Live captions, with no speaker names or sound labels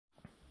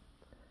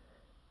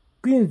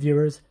Greetings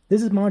viewers,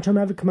 this is Moncham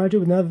Maverick coming at you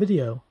with another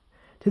video.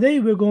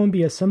 Today we're going to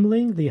be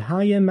assembling the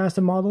high-end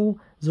master model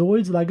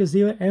Zoids Liger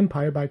Zero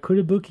Empire by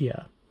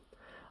Kurobukiya.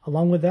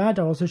 Along with that,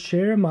 I'll also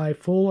share my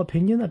full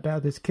opinion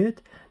about this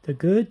kit, the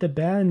good, the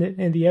bad,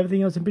 and the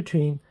everything else in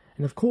between,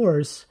 and of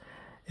course,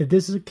 if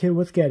this is a kit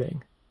worth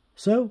getting.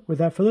 So,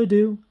 without further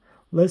ado,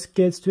 let's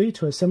get straight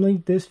to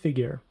assembling this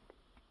figure.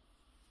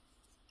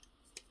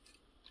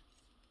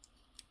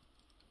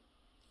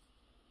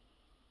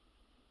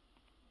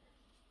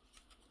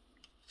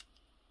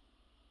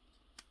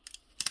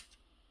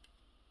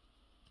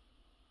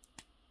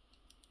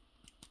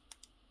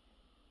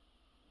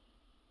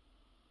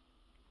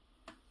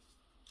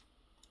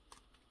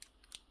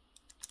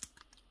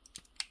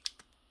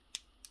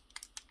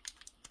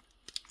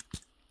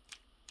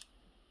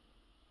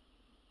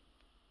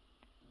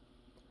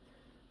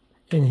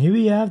 And here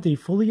we have the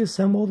fully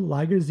assembled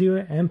Liger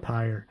Zero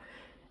Empire.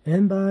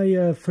 And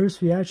by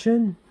first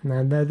reaction,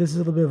 and this is a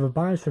little bit of a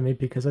bias for me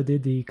because I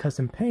did the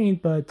custom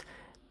paint, but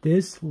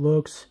this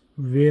looks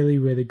really,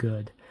 really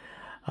good.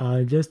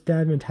 Just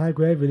that metallic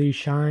red really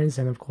shines,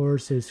 and of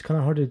course it's kind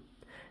of hard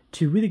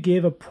to really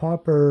give a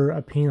proper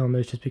opinion on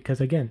this just because,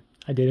 again,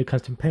 I did a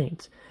custom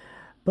paint.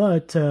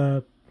 But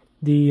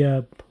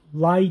the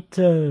light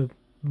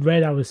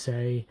red, I would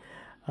say,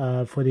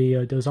 for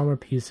those armor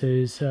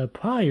pieces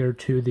prior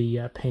to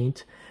the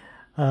paint,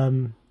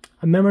 I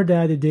remember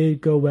that it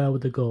did go well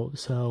with the gold.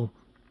 So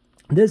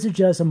this is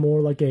just a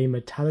more like a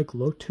metallic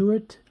look to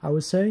it, I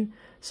would say,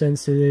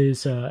 since it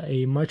is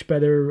a much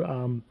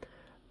better,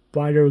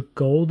 brighter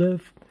gold,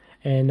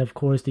 and of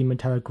course the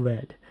metallic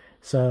red.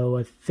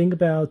 So think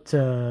about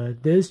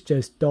this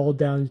just dulled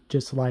down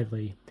just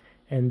slightly,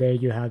 and there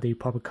you have the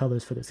proper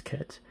colors for this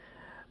kit.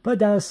 But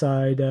that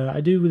aside,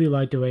 I do really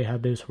like the way how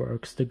this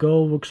works. The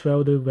gold works well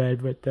with the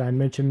red that I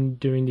mentioned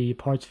during the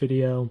parts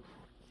video.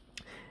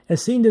 And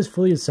seeing this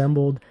fully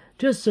assembled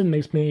just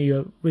makes me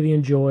really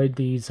enjoy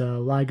these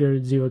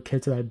Liger Zero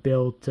kits that I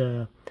built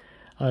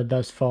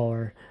thus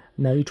far.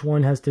 Now each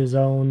one has its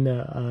own,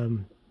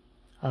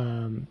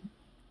 I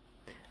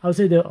would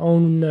say their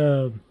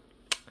own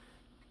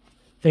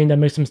thing that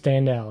makes them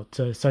stand out,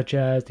 such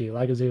as the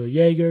Liger Zero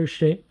Jaeger,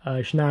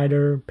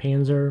 Schneider,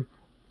 Panzer.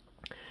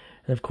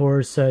 And of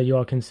course, you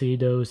all can see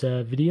those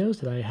videos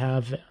that I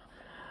have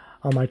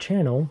on my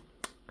channel.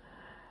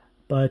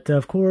 But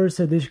of course,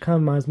 this kind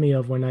of reminds me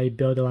of when I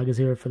built the Liger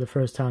Zero for the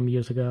first time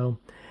years ago.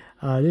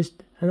 And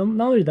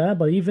not only that,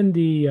 but even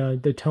the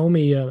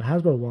Tomy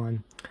Hasbro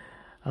one,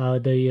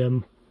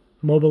 the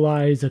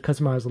mobilized,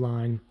 customized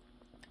line,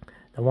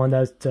 the one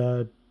that's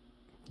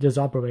just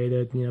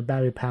operated,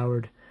 battery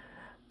powered.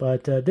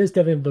 But this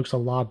definitely looks a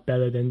lot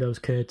better than those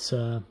kits.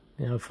 For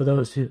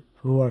those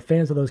who are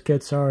fans of those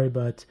kits, sorry,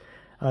 but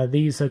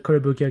these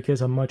Kurobukiya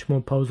kits are much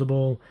more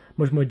posable,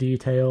 much more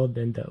detailed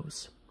than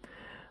those.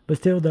 But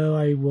still, though,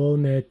 I will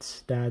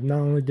admit that not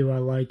only do I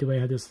like the way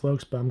how this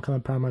looks, but I'm kind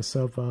of proud of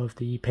myself of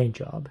the paint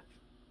job.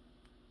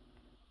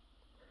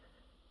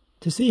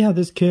 To see how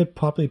this kit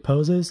properly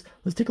poses,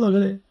 let's take a look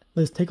at it.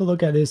 Let's take a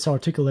look at its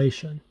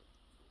articulation.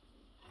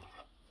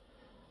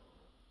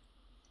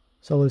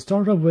 So let's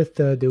start off with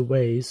the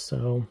waist.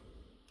 So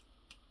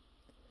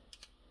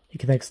you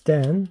can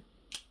extend,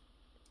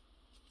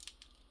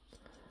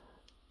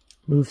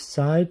 move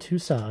side to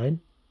side.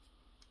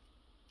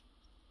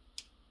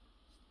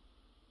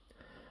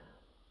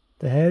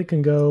 The head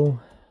can go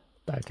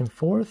back and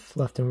forth,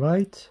 left and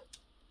right,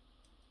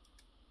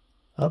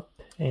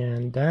 up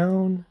and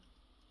down.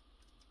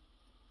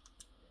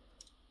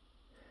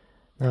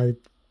 Now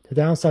the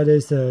downside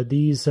is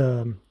these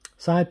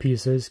side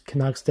pieces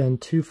cannot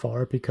extend too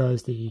far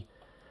because the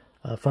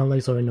front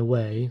legs are in the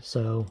way,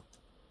 so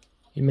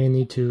you may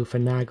need to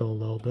finagle a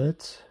little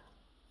bit.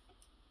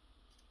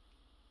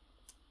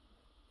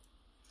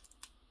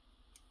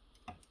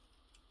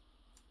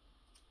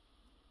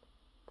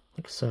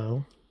 Like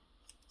so.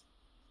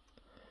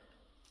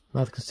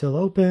 Mouth can still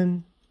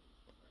open.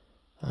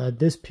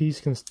 This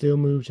piece can still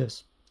move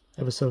just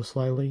ever so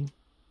slightly.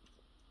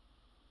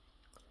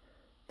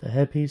 The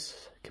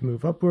headpiece can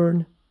move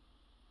upward.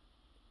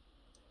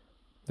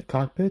 The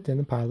cockpit and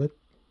the pilot.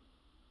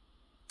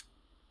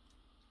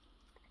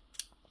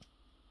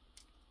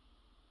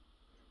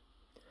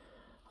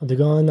 The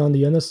gun on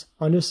the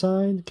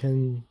underside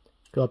can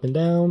go up and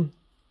down,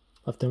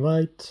 left and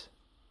right.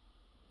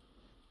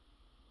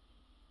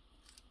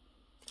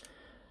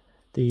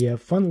 The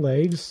front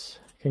legs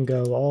can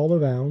go all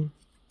around.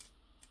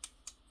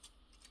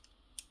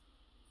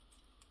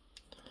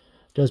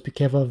 Just be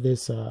careful of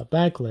this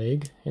back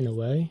leg in a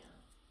way.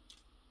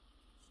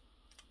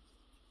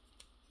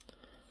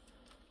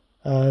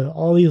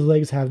 All these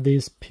legs have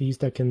this piece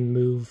that can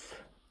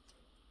move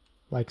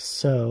like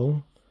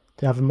so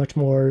to have a much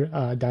more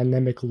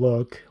dynamic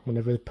look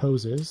whenever it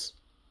poses.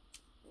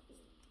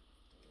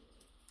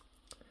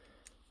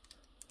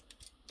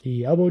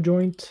 The elbow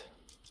joint.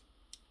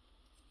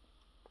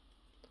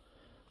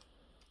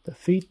 The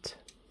feet.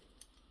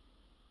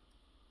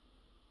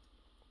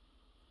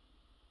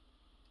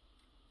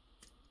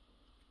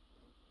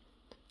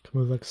 Can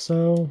move like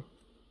so.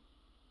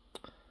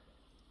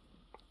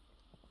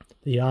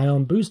 the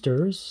ion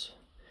boosters.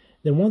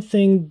 Then one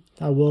thing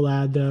I will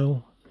add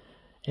though,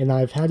 and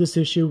I've had this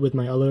issue with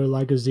my other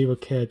Liger Zero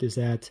kit, is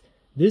that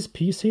this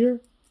piece here,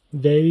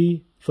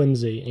 very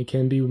flimsy and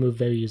can be removed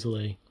very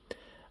easily.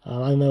 I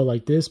don't know,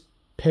 like this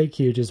peg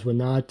here just would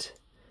not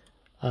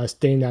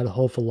stay in that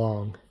hole for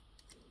long.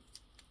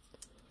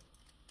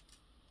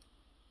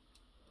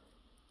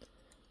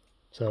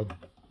 So,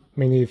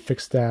 may need to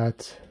fix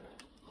that.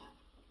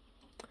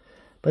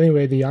 But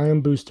anyway, the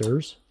ion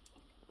boosters.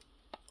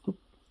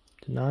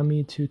 Did not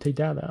mean to take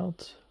that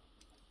out.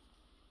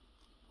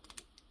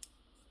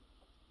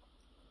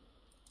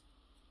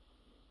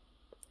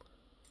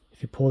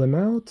 If you pull them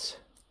out,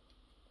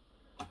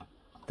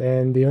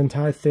 then the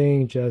entire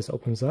thing just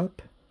opens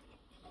up.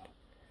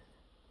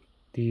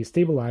 The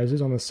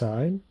stabilizers on the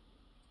side.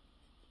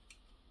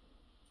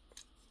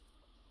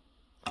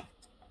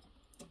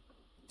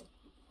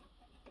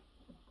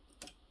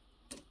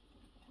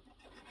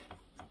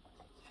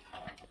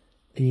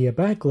 The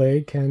back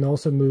leg can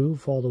also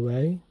move all the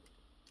way.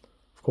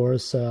 Of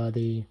course,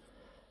 the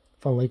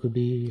front leg would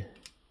be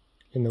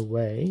in the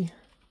way.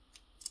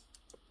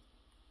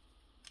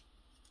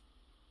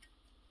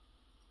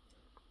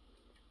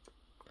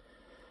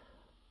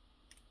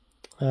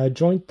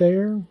 Joint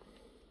there.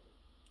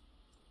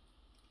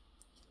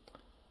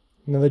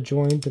 Another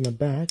joint in the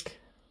back.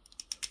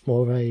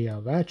 More of a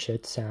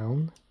ratchet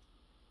sound.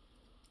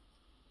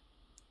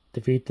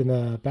 The feet and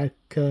the back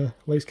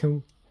legs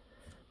can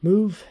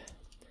move.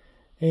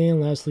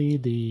 And lastly,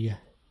 the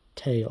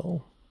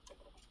tail.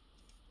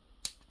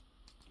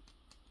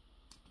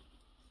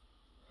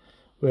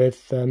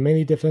 With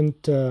many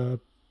different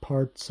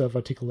parts of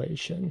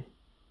articulation.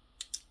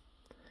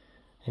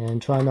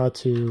 And try not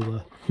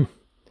to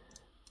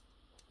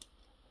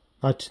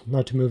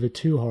not to move it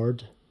too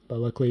hard, but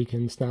luckily you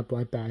can snap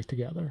right back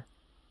together.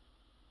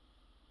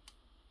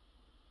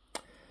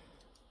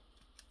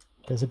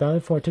 That's about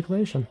it for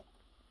articulation.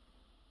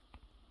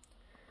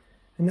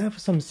 And now for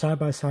some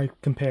side-by-side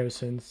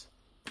comparisons.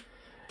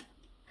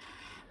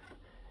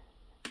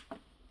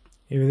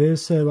 Here it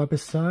is right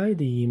beside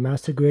the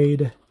Master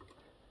Grade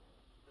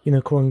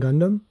Unicorn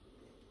Gundam.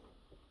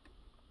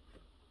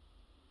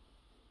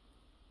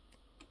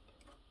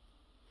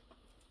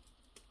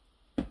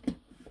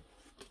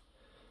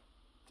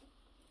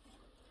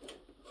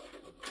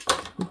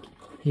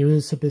 Here it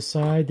is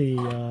beside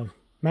the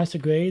Master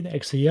Grade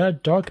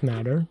Exia Dark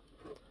Matter.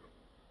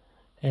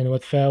 And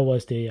what fell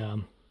was the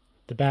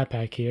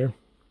backpack here.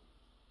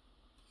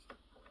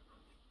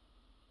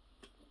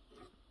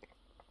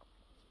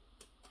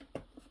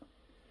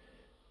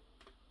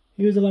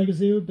 Here's the Liger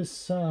Zero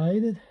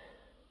beside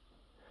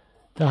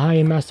the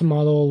high-end Master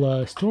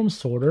Model Storm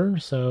Sorter,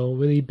 so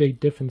really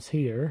big difference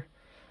here.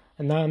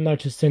 And now I'm not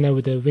just saying that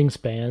with the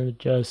wingspan,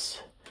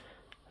 just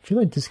I feel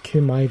like this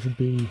kit might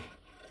be.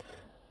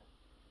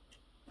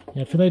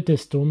 Yeah, I feel like the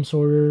Storm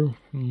Sorter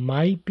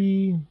might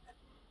be.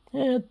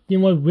 You know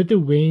what? With the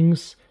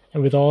wings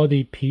and with all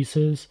the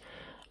pieces,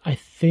 I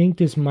think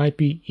this might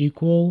be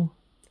equal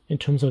in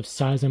terms of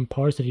size and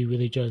parts if you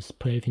really just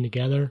put everything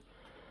together.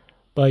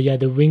 But yeah,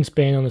 the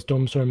wingspan on the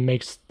Storm Sorter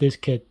makes this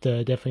kit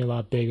definitely a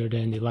lot bigger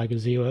than the Liger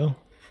Zero.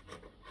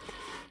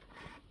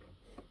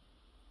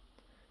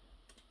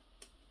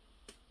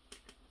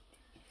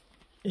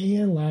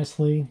 And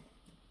lastly,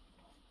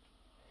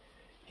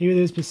 here it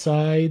is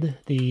beside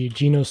the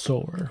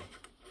Genosaur.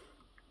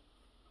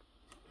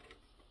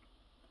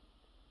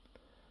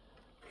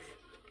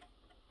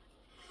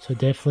 So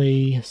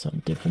definitely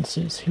some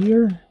differences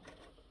here.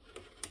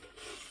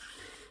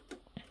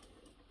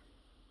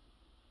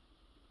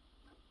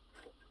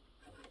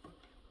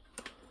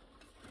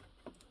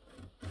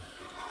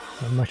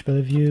 A much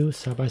better view,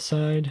 side by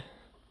side.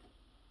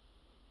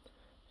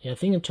 Yeah, I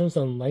think in terms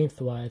of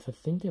lengthwise, I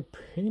think they're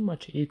pretty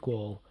much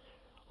equal.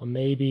 Or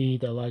maybe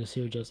the Liger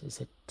Zero just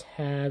is a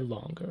tad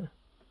longer.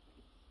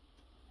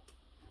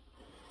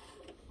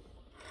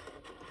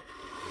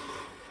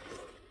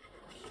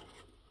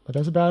 But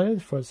that's about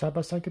it for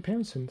side-by-side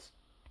comparisons.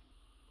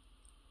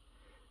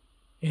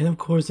 And of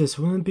course, this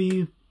wouldn't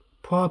be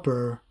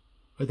proper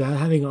without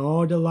having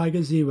all the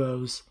Liger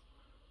Zeros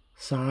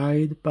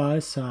side by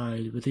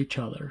side with each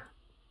other.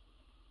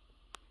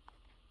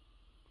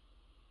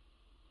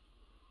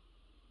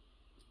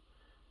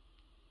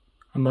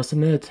 I must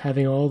admit,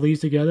 having all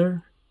these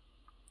together,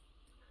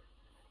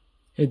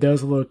 it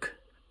does look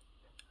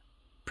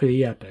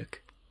pretty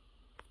epic.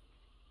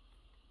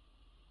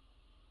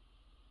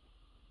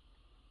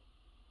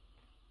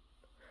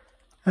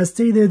 As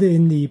stated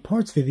in the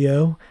parts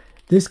video,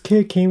 this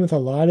kit came with a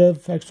lot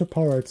of extra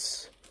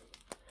parts.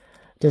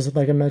 Just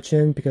like I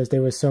mentioned, because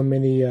there were so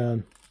many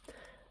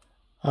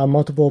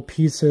multiple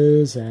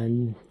pieces,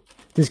 and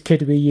this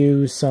kit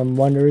reused some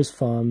wonders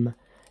from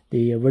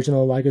the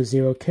original Liger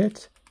Zero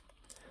kit.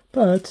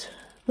 But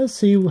let's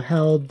see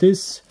how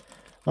this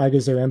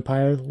Liger Zero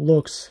Empire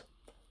looks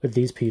with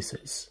these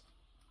pieces.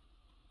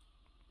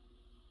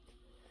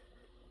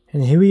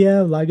 And here we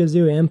have Liger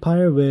Zero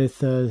Empire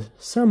with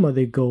some of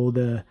the gold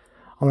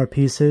armor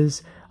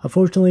pieces.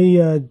 Unfortunately,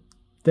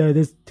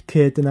 this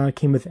kit did not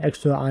came with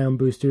extra ion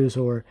boosters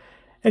or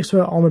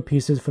extra armor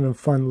pieces for the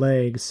front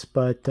legs,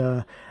 but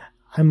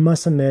I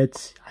must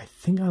admit, I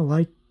think I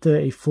like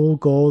a full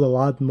gold a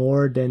lot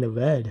more than the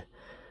red.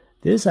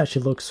 This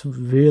actually looks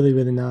really,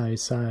 really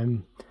nice.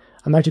 I'm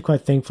actually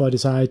quite thankful I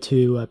decided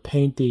to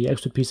paint the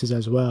extra pieces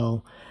as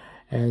well.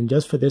 And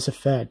just for this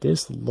effect,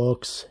 this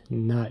looks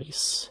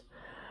nice.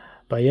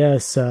 But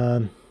yes,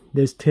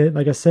 this kit,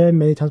 like I said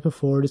many times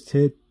before,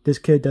 this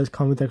kit does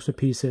come with extra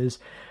pieces.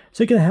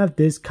 So you can have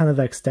this kind of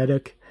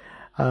aesthetic.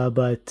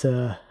 But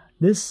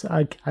this,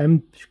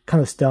 I'm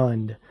kind of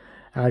stunned,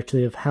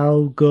 actually, of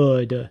how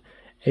good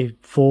a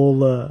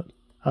full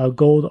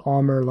gold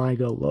armor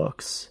Liger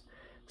looks.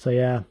 So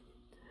yeah,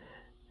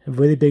 a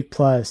really big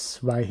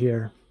plus right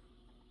here.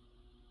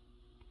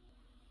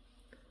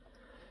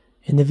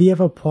 And if you have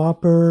a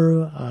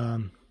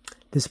proper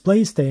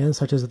display stand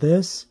such as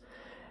this,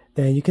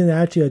 then you can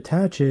actually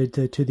attach it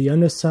to the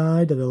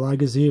underside of the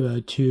Liger Zero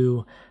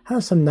to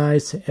have some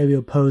nice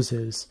aerial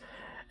poses.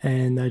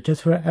 And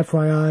just for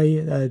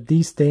FYI,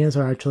 these stands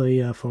are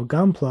actually for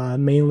Gunpla,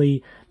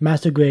 mainly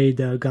master grade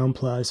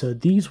Gunpla, so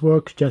these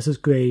work just as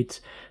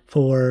great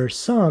for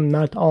some,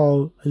 not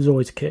all,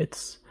 Zoids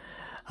kits.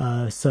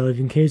 So if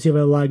in case you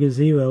have a Liger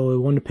Zero or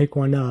want to pick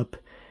one up,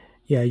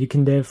 yeah, you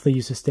can definitely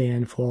use a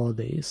stand for all of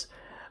these.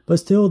 But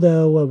still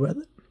though,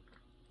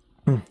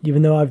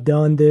 even though I've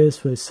done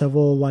this with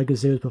several Liger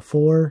Zeros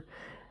before,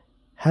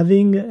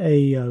 having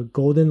a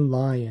golden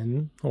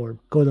lion, or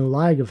golden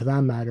Liger for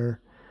that matter,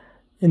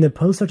 in a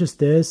pose such as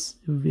this,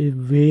 it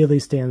really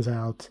stands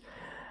out.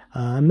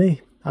 I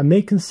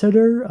may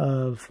consider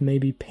of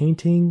maybe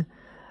painting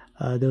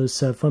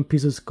those front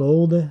pieces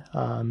gold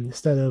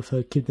instead of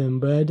keep them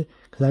red,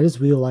 because I just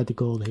really like the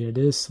gold here.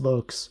 This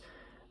looks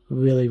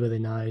really, really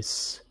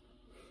nice.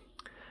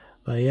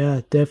 But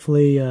yeah,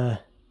 definitely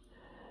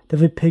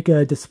pick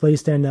a display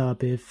stand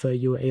up if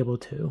you were able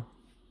to.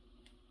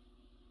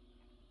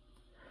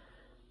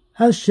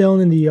 As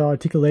shown in the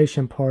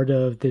articulation part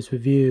of this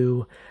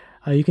review,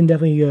 you can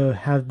definitely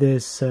have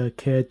this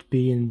kit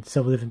be in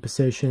several different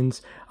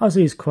positions.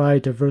 Obviously, it's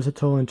quite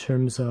versatile in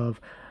terms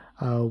of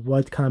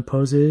what kind of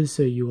poses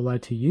you would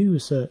like to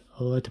use or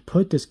like to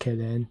put this kit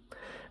in,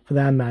 for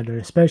that matter,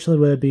 especially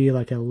whether it be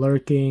like a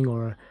lurking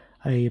or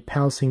a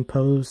pouncing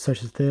pose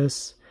such as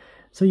this.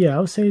 So yeah, I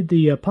would say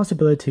the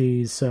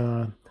possibilities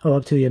are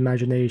up to the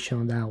imagination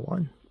on that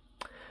one.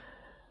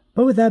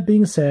 But with that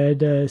being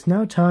said, it's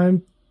now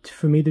time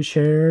for me to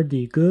share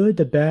the good,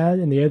 the bad,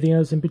 and the everything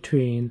else in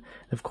between.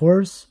 Of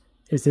course,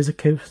 is this a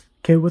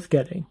kit worth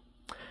getting?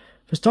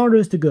 For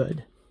starters, the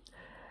good.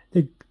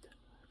 The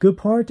good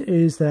part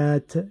is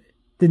that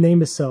the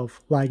name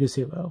itself, Liger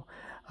Zero,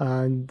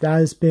 that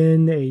has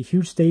been a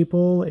huge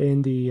staple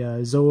in the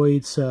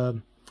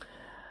Zoids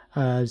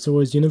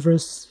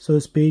universe, so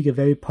to speak, a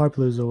very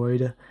popular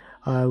Zoid,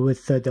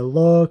 with the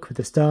look, with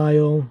the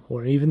style,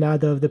 or even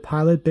that of the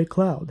pilot Big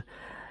Cloud.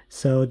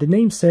 So the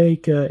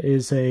namesake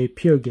is a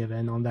pure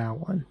given on that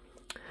one.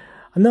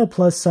 Another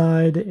plus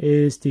side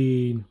is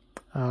the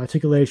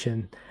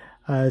articulation.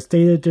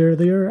 Stated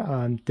earlier,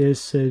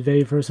 this is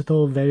very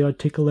versatile, very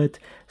articulate,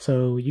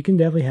 so you can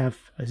definitely have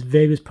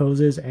various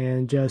poses,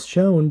 and just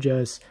shown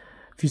just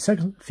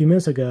a few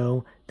minutes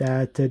ago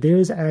that there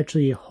is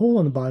actually a hole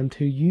on the bottom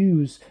to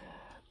use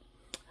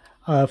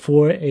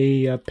for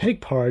a peg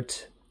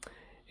part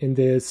in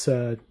this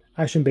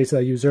action base that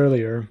I used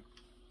earlier.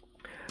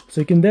 So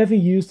you can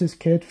definitely use this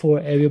kit for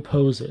aerial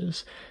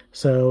poses.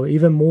 So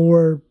even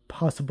more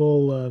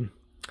possible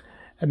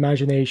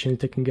imaginations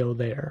that can go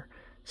there.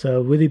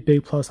 So really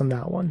big plus on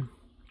that one.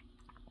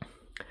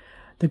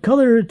 The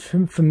color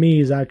for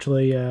me is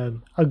actually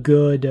a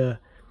good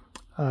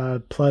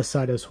plus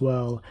side as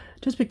well.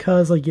 Just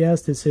because, like,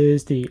 yes, this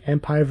is the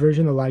Empire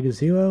version of Liger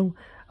Zero.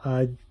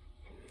 And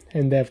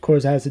that, of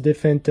course, has a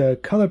different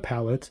color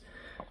palette.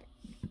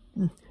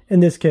 In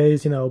this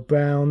case, you know,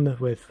 brown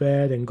with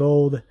red and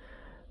gold.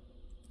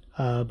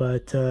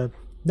 But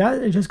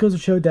that, it just goes to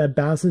show that it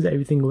balances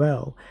everything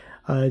well.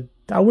 I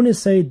wouldn't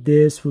say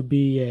this would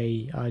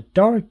be a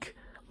dark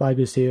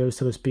Liger Zero,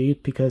 so to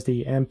speak, because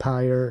the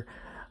Empire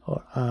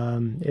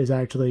is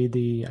actually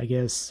the, I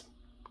guess,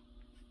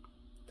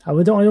 I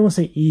don't want to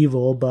say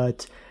evil,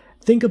 but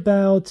think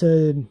about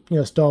you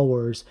know, Star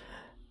Wars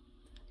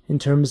in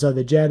terms of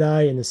the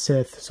Jedi and the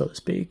Sith, so to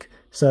speak.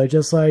 So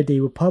just like the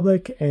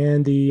Republic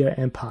and the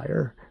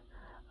Empire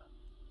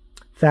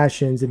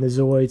fashions in the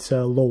Zoids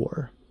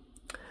lore.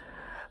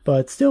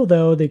 But still,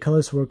 though, the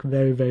colors work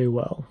very, very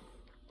well.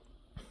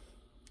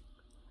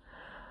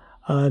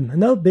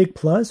 Another big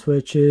plus,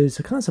 which is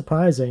kind of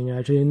surprising,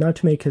 actually, not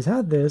too many kits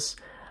have this,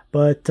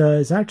 but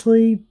is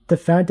actually the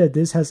fact that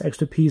this has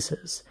extra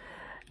pieces.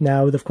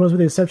 Now, of course, with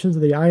the exceptions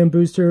of the ion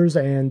boosters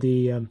and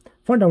the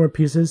front armor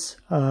pieces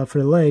for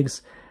the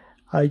legs,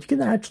 you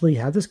can actually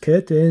have this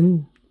kit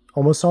in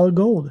almost solid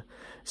gold.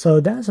 So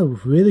that's a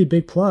really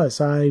big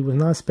plus. I was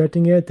not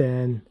expecting it,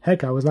 and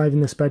heck, I was not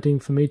even expecting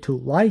for me to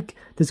like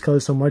this color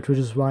so much, which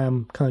is why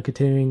I'm kind of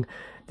continuing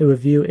the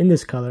review in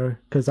this color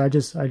because I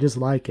just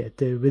like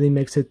it. It really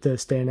makes it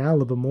stand out a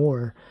little bit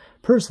more,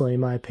 personally, in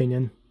my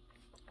opinion.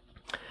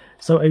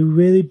 So a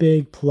really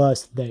big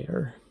plus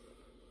there.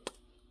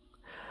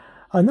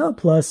 Another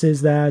plus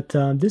is that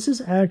this is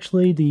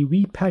actually the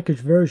repackaged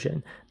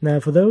version. Now,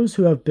 for those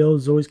who have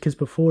built Zoids kits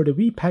before, the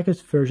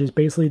repackaged version is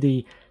basically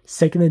the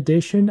second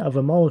edition of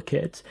a model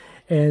kit.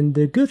 And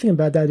the good thing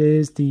about that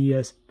is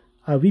the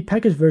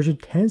repackaged version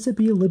tends to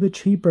be a little bit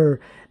cheaper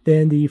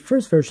than the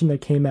first version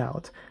that came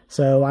out.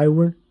 So I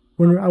wouldn't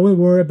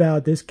worry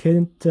about this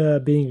kit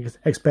being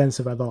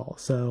expensive at all.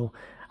 So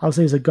I'll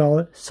say it's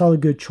a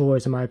solid good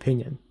choice in my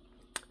opinion.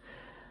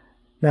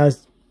 Now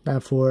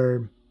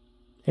for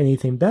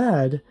anything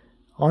bad,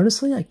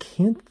 honestly, I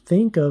can't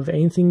think of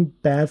anything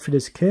bad for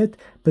this kit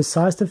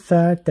besides the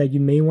fact that you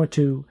may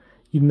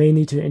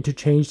need to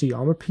interchange the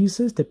armor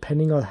pieces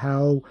depending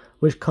on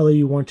which color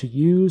you want to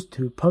use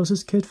to post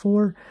this kit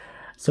for.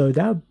 So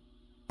that would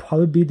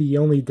probably be the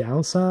only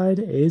downside,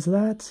 is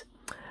that.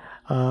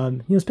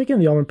 Speaking of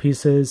the armor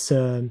pieces,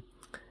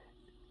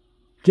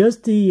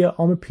 just the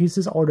armor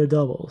pieces are the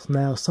doubles.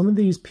 Now, some of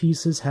these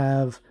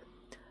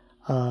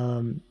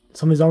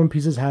armor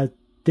pieces have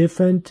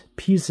different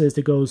pieces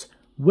that goes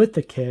with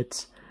the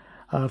kit.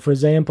 For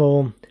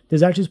example,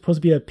 there's actually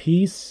supposed to be a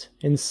piece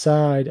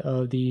inside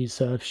of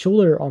these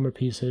shoulder armor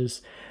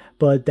pieces,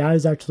 but that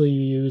is actually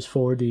used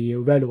for the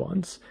red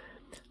ones.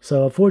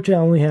 So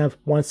unfortunately, I only have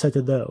one set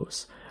of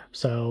those.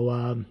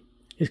 So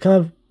it's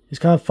kind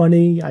of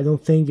funny. I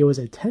don't think it was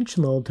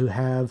intentional to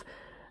have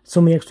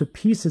so many extra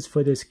pieces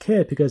for this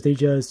kit because they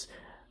just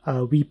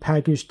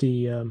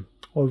repackaged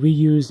or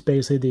reused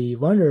basically the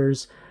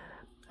runners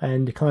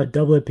and kind of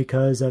double it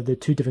because of the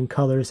two different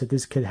colors that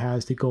this kit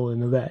has, the gold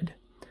and the red.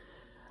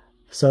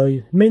 So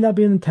it may not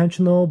be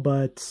intentional,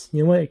 but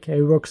you know what,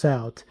 it works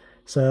out.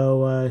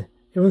 So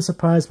it wouldn't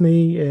surprise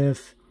me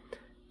if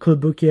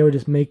Kurobuki would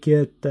just make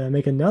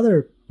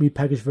another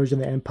repackaged version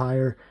of the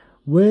Empire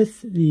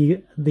with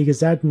the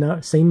exact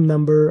same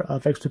number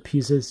of extra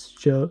pieces,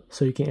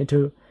 so you can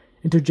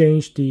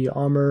interchange the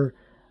armor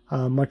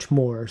much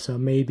more. So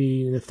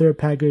maybe in the third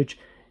package,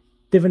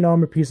 different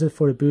armor pieces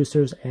for the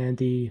boosters and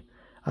the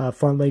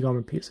front leg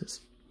armor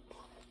pieces.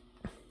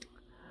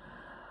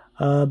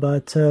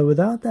 But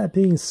without that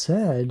being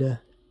said,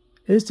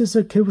 is this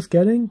a kit worth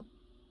getting?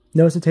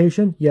 No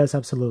hesitation? Yes,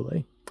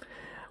 absolutely.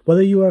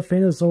 Whether you are a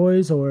fan of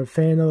Zoids or a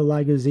fan of the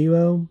Liger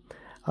Zero,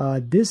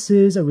 this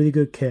is a really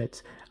good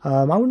kit.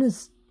 I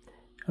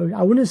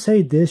wouldn't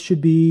say this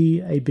should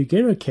be a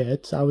beginner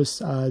kit. I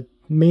was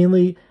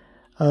mainly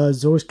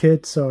Zoids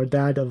kits are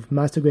that of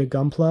Master Grade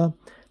Gunpla.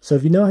 So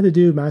if you know how to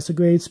do Master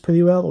Grades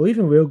pretty well, or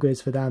even Real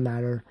Grades for that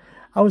matter,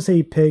 I would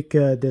say pick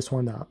this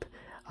one up.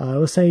 I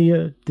would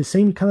say the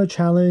same kind of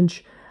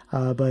challenge,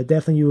 but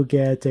definitely you will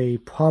get a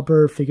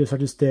proper figure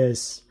such as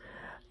this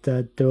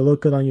that will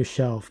look good on your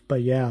shelf.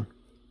 But yeah,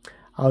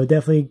 I would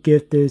definitely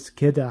give this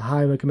kit a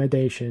high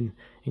recommendation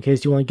in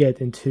case you want to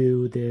get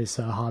into this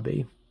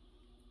hobby.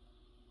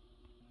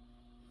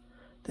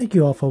 Thank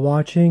you all for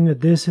watching.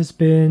 This has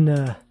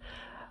been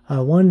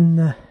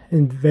one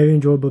very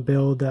enjoyable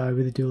build. I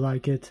really do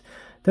like it.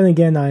 Then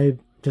again, I'm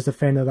just a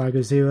fan of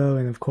Liger Zero,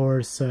 and of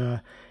course,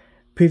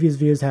 previous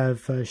videos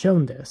have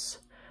shown this.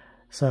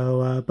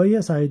 So, but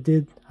yes, I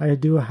do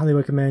highly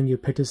recommend you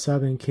pick this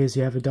up in case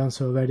you haven't done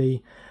so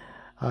already.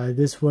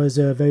 This was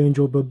a very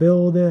enjoyable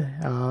build.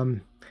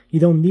 You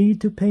don't need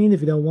to paint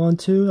if you don't want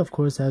to. Of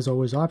course, that's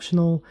always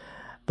optional.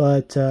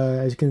 But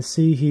as you can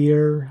see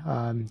here,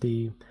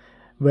 the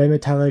red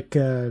metallic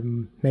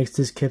makes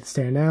this kit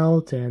stand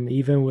out, and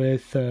even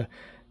with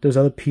those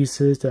other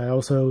pieces that I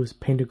also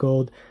painted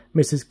gold,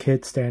 makes this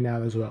kit stand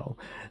out as well.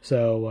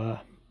 So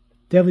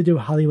definitely do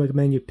highly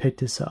recommend you pick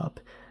this up.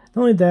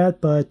 Not only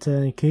that, but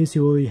in case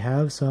you already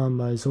have some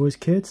Zoids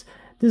kits,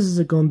 this is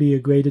going to be a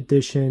great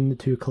addition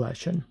to your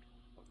collection.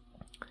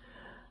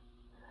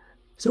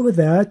 So with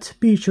that,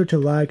 be sure to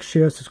like,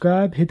 share,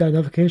 subscribe, hit that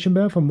notification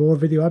bell for more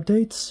video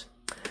updates.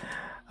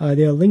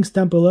 There are links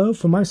down below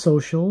for my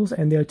socials,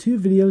 and there are two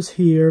videos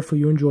here for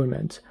your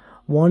enjoyment.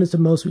 One is the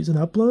most recent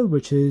upload,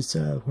 which is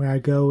where I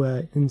go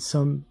in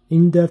some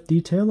in-depth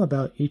detail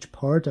about each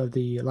part of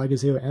the Liger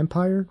Zero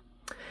Empire,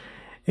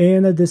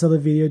 and this other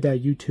video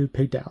that YouTube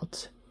picked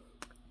out.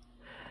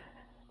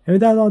 And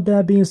with all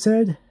that being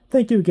said,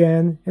 thank you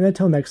again, and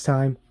until next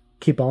time,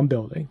 keep on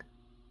building.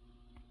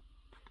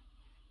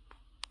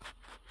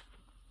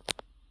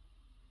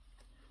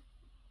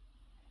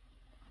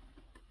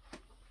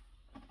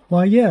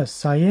 Why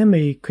yes, I am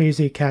a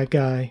crazy cat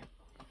guy.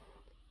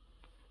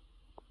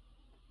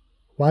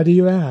 Why do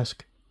you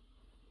ask?